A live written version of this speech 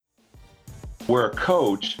Where a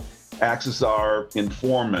coach acts as our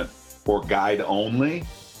informant or guide only,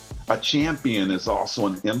 a champion is also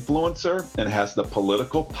an influencer and has the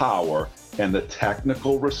political power and the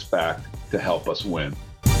technical respect to help us win.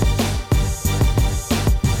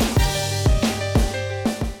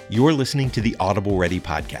 You're listening to the Audible Ready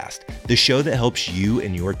podcast, the show that helps you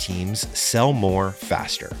and your teams sell more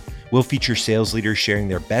faster. We'll feature sales leaders sharing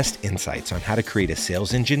their best insights on how to create a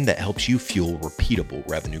sales engine that helps you fuel repeatable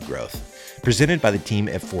revenue growth. Presented by the team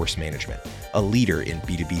at Force Management, a leader in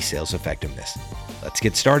B2B sales effectiveness. Let's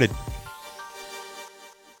get started.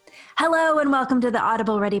 Hello and welcome to the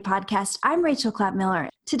Audible Ready podcast. I'm Rachel Clapp-Miller.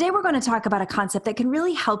 Today we're going to talk about a concept that can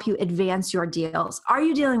really help you advance your deals. Are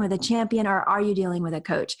you dealing with a champion or are you dealing with a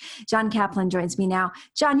coach? John Kaplan joins me now.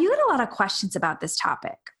 John, you had a lot of questions about this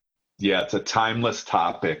topic. Yeah, it's a timeless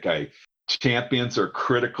topic. Champions are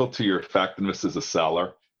critical to your effectiveness as a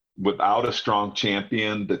seller. Without a strong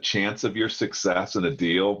champion, the chance of your success in a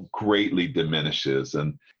deal greatly diminishes.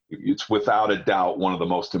 And it's without a doubt one of the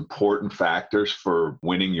most important factors for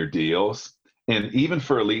winning your deals. And even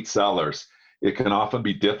for elite sellers, it can often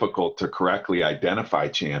be difficult to correctly identify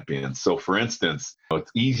champions. So for instance,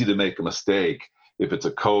 it's easy to make a mistake if it's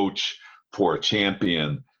a coach for a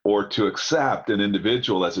champion, or to accept an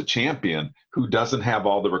individual as a champion who doesn't have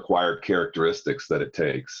all the required characteristics that it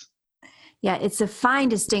takes. Yeah, it's a fine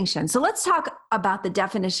distinction. So let's talk about the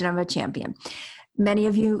definition of a champion. Many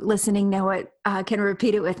of you listening know it, can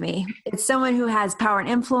repeat it with me. It's someone who has power and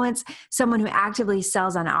influence, someone who actively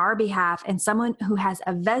sells on our behalf, and someone who has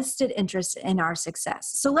a vested interest in our success.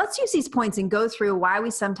 So let's use these points and go through why we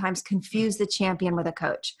sometimes confuse the champion with a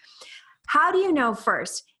coach. How do you know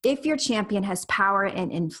first if your champion has power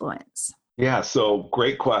and influence? Yeah, so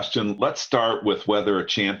great question. Let's start with whether a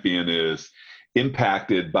champion is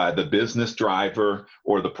impacted by the business driver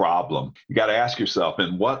or the problem. You got to ask yourself,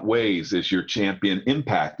 in what ways is your champion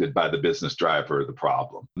impacted by the business driver or the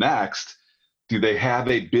problem? Next, do they have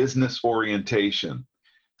a business orientation?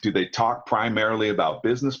 Do they talk primarily about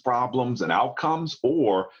business problems and outcomes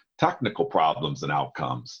or technical problems and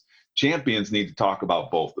outcomes? Champions need to talk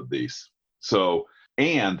about both of these.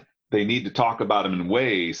 And they need to talk about them in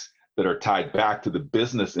ways that are tied back to the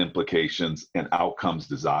business implications and outcomes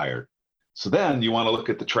desired. So then you want to look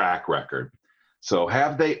at the track record. So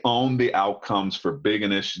have they owned the outcomes for big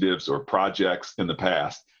initiatives or projects in the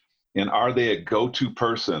past? And are they a go-to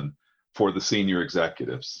person for the senior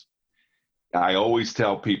executives? I always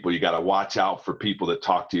tell people you got to watch out for people that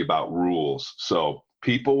talk to you about rules. So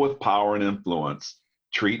people with power and influence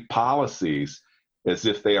treat policies as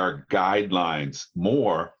if they are guidelines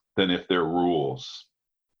more than if they're rules.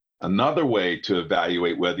 Another way to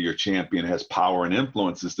evaluate whether your champion has power and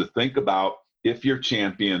influence is to think about if your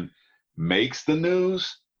champion makes the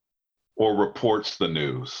news or reports the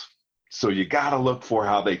news. So you got to look for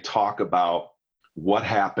how they talk about what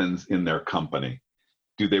happens in their company.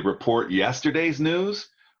 Do they report yesterday's news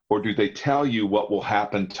or do they tell you what will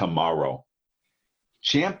happen tomorrow?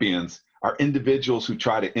 Champions are individuals who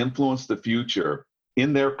try to influence the future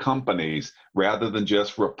in their companies rather than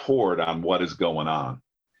just report on what is going on.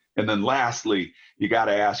 And then lastly, you got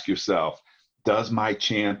to ask yourself, does my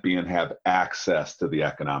champion have access to the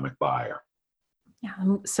economic buyer? Yeah,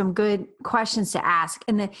 some good questions to ask.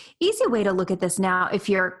 And the easy way to look at this now, if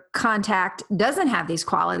your contact doesn't have these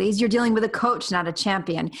qualities, you're dealing with a coach, not a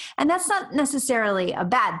champion. And that's not necessarily a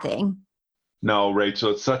bad thing. No,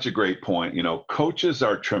 Rachel, it's such a great point. Coaches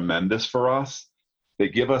are tremendous for us. They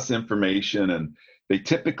give us information and they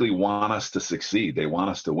typically want us to succeed. They want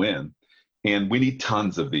us to win. And we need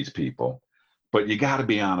tons of these people. But you got to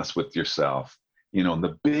be honest with yourself.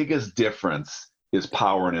 The biggest difference is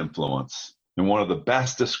power and influence. And one of the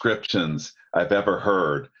best descriptions I've ever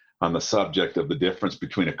heard on the subject of the difference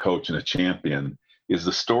between a coach and a champion is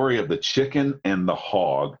the story of the chicken and the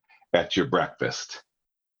hog at your breakfast.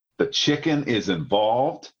 The chicken is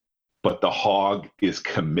involved, but the hog is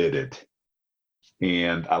committed.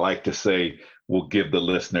 And I like to say, we'll give the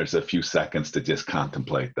listeners a few seconds to just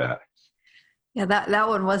contemplate that. Yeah, that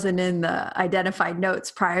one wasn't in the identified notes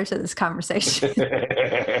prior to this conversation.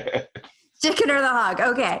 Chicken or the hog.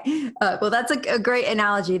 Okay. Well, that's a great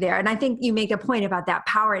analogy there. And I think you make a point about that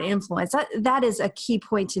power and influence. That is a key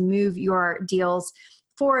point to move your deals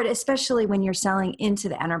forward, especially when you're selling into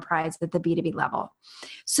the enterprise at the B2B level.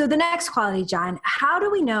 So the next quality, John, how do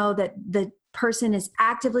we know that the person is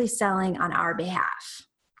actively selling on our behalf?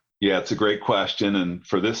 Yeah, it's a great question. And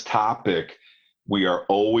for this topic, we are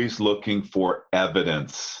always looking for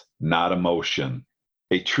evidence, not emotion.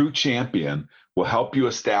 A true champion will help you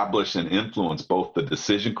establish and influence both the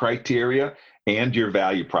decision criteria and your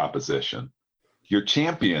value proposition. Your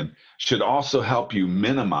champion should also help you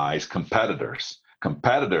minimize competitors.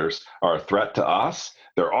 Competitors are a threat to us.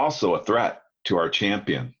 They're also a threat to our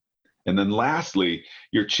champion. And then lastly,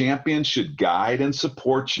 your champion should guide and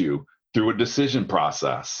support you through a decision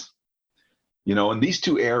process. In these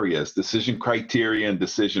two areas, decision criteria and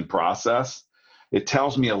decision process, it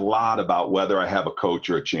tells me a lot about whether I have a coach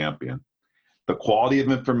or a champion. The quality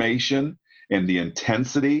of information and the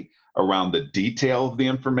intensity around the detail of the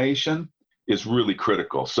information is really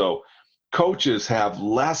critical. So coaches have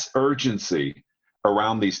less urgency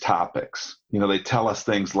around these topics. They tell us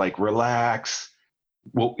things like, relax,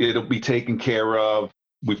 well, it'll be taken care of.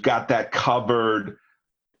 We've got that covered.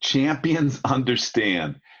 Champions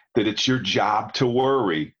understand that it's your job to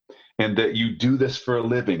worry and that you do this for a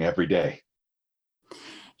living every day.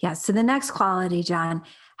 Yeah. So the next quality, John,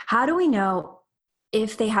 how do we know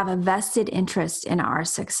if they have a vested interest in our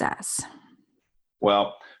success?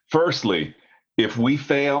 Well, firstly, if we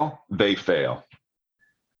fail, they fail.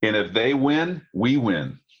 And if they win, we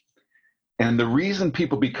win. And the reason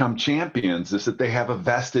people become champions is that they have a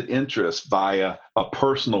vested interest via a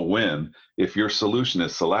personal win if your solution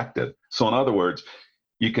is selected. So in other words,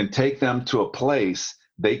 you can take them to a place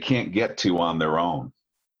they can't get to on their own.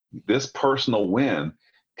 This personal win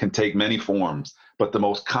can take many forms, but the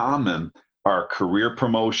most common are career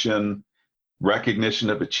promotion, recognition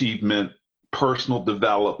of achievement, personal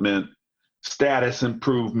development, status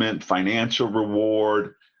improvement, financial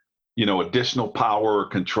reward, additional power or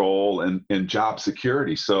control, and job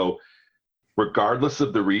security. So regardless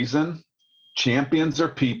of the reason, champions are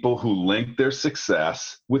people who link their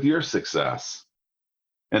success with your success.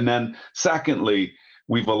 And then secondly,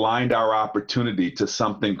 we've aligned our opportunity to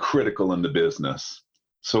something critical in the business.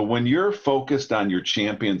 So when you're focused on your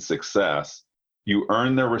champion's success, you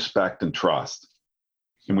earn their respect and trust.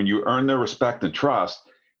 And when you earn their respect and trust,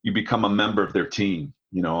 you become a member of their team,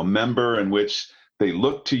 a member in which they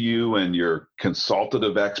look to you and your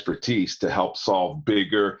consultative expertise to help solve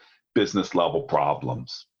bigger business level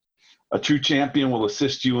problems. A true champion will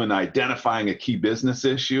assist you in identifying a key business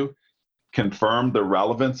issue, confirm the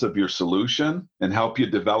relevance of your solution, and help you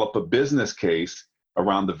develop a business case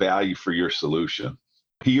around the value for your solution.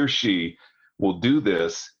 He or she will do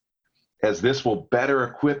this as this will better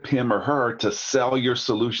equip him or her to sell your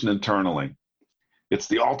solution internally. It's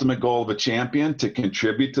the ultimate goal of a champion to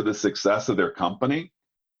contribute to the success of their company,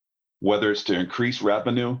 whether it's to increase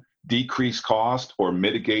revenue, decrease cost, or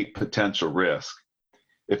mitigate potential risk.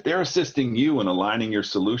 If they're assisting you in aligning your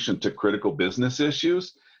solution to critical business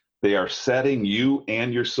issues, they are setting you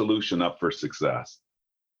and your solution up for success.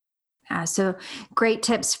 So great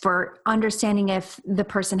tips for understanding if the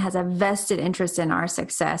person has a vested interest in our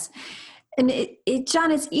success. And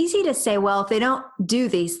John, it's easy to say, well, if they don't do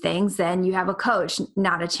these things, then you have a coach,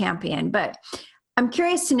 not a champion. But I'm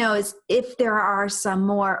curious to know if there are some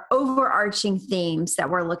more overarching themes that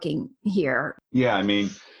we're looking here. Yeah,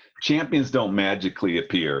 champions don't magically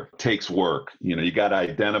appear. It takes work. You got to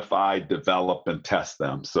identify, develop, and test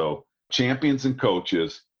them. So champions and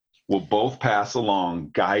coaches will both pass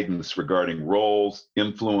along guidance regarding roles,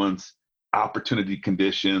 influence, opportunity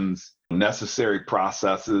conditions, necessary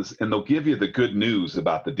processes, and they'll give you the good news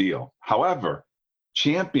about the deal. However,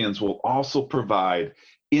 champions will also provide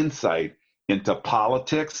insight into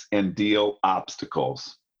politics and deal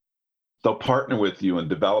obstacles. They'll partner with you in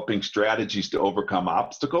developing strategies to overcome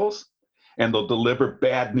obstacles, and they'll deliver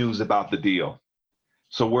bad news about the deal.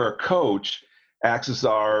 So where a coach acts as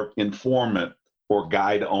our informant or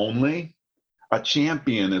guide only, a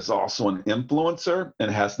champion is also an influencer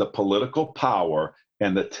and has the political power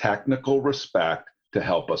and the technical respect to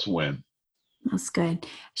help us win. That's good.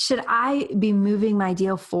 Should I be moving my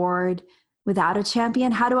deal forward without a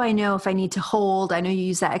champion? How do I know if I need to hold? I know you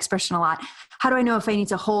use that expression a lot. How do I know if I need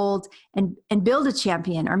to hold and build a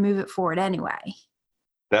champion or move it forward anyway?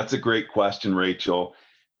 That's a great question, Rachel.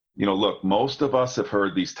 Look, most of us have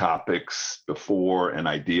heard these topics before and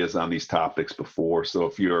ideas on these topics before. So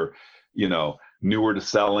if you're, newer to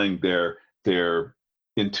selling, they're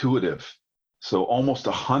intuitive. So almost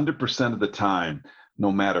 100% of the time,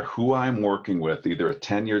 no matter who I'm working with, either a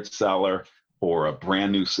tenured seller or a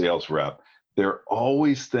brand new sales rep, there are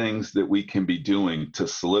always things that we can be doing to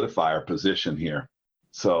solidify our position here.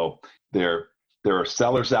 So there are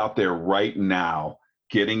sellers out there right now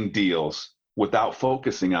getting deals without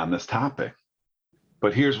focusing on this topic.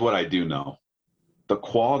 But here's what I do know. The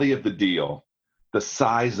quality of the deal, the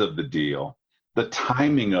size of the deal, the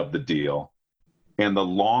timing of the deal, and the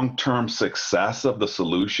long-term success of the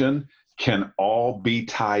solution can all be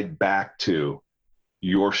tied back to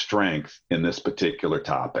your strength in this particular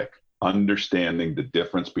topic. understanding the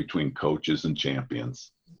difference between coaches and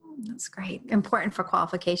champions. That's great. Important for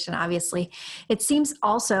qualification, obviously. It seems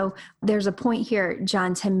also there's a point here,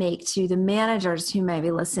 John, to make to the managers who may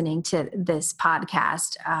be listening to this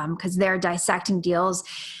podcast because they're dissecting deals.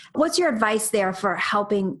 What's your advice there for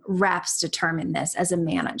helping reps determine this as a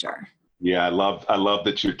manager? Yeah, I love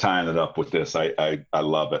that you're tying it up with this. I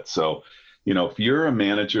love it. So, if you're a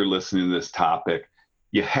manager listening to this topic,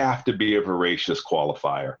 you have to be a voracious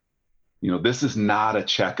qualifier. This is not a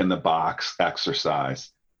check in the box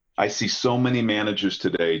exercise. I see so many managers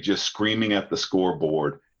today just screaming at the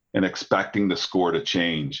scoreboard and expecting the score to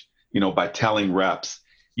change, by telling reps,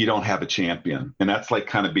 you don't have a champion. And that's like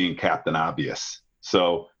kind of being Captain Obvious.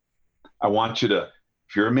 So I want you to,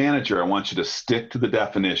 if you're a manager, I want you to stick to the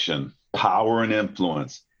definition, power and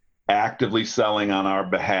influence, actively selling on our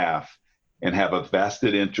behalf, and have a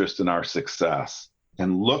vested interest in our success.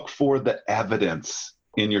 And look for the evidence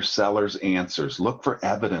in your seller's answers. Look for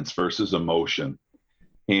evidence versus emotion.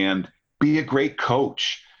 And be a great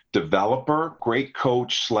coach, great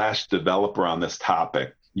coach / developer on this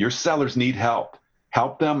topic. Your sellers need help.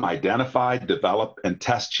 Help them identify, develop, and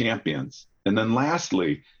test champions. And then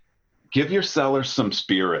lastly, give your sellers some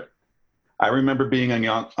spirit. I remember being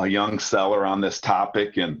a young seller on this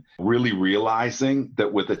topic and really realizing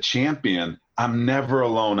that with a champion, I'm never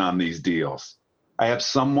alone on these deals. I have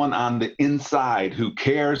someone on the inside who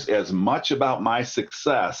cares as much about my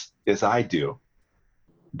success as I do.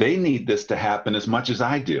 They need this to happen as much as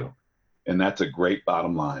I do. And that's a great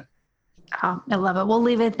bottom line. Oh, I love it. We'll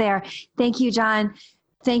leave it there. Thank you, John.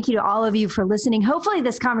 Thank you to all of you for listening. Hopefully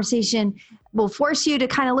this conversation will force you to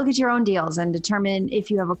kind of look at your own deals and determine if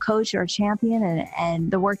you have a coach or a champion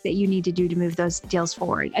and the work that you need to do to move those deals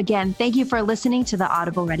forward. Again, thank you for listening to the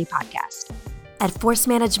Audible Ready podcast. At Force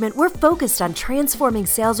Management, we're focused on transforming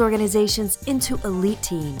sales organizations into elite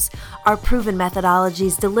teams. Our proven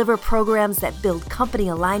methodologies deliver programs that build company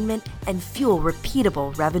alignment and fuel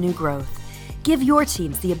repeatable revenue growth. Give your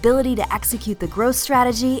teams the ability to execute the growth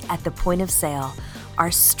strategy at the point of sale. Our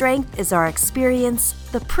strength is our experience.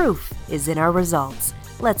 The proof is in our results.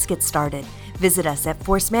 Let's get started. Visit us at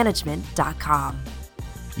forcemanagement.com.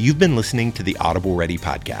 You've been listening to the Audible Ready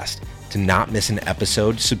podcast. To not miss an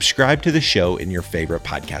episode, subscribe to the show in your favorite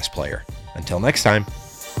podcast player. Until next time.